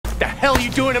hell are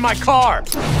you doing in my car?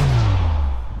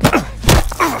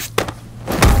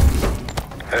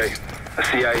 Hey, a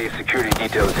CIA security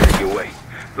detail is headed your way.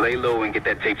 Lay low and get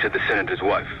that tape to the senator's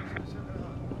wife.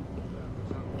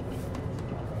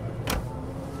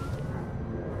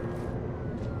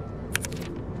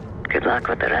 Good luck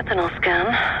with the retinal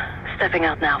scan. Stepping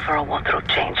out now for a wardrobe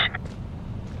change.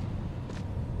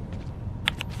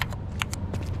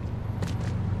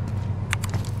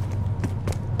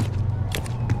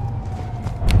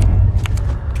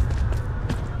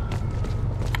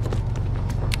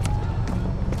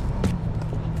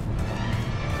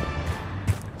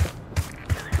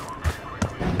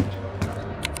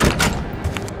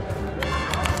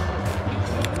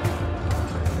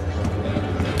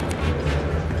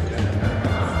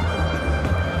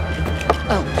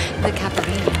 Oh, the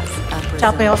Caparinas.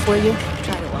 Top me off, will you?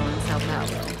 Try to while in Sao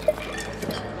Paulo.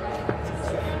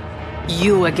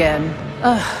 You again.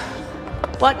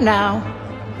 What now?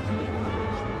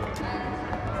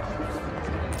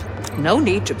 No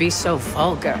need to be so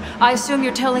vulgar. I assume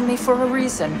you're telling me for a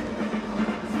reason.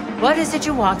 What is it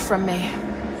you want from me?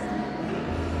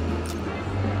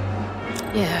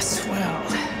 Yes, well,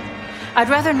 I'd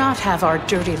rather not have our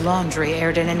dirty laundry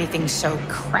aired in anything so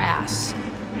crass.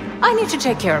 I need to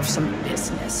take care of some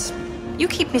business. You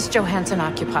keep Miss Johansson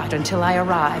occupied until I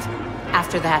arrive.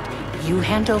 After that, you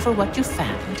hand over what you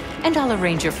found, and I'll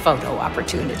arrange your photo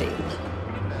opportunity.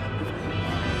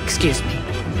 Excuse me.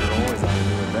 You're always on a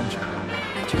new adventure.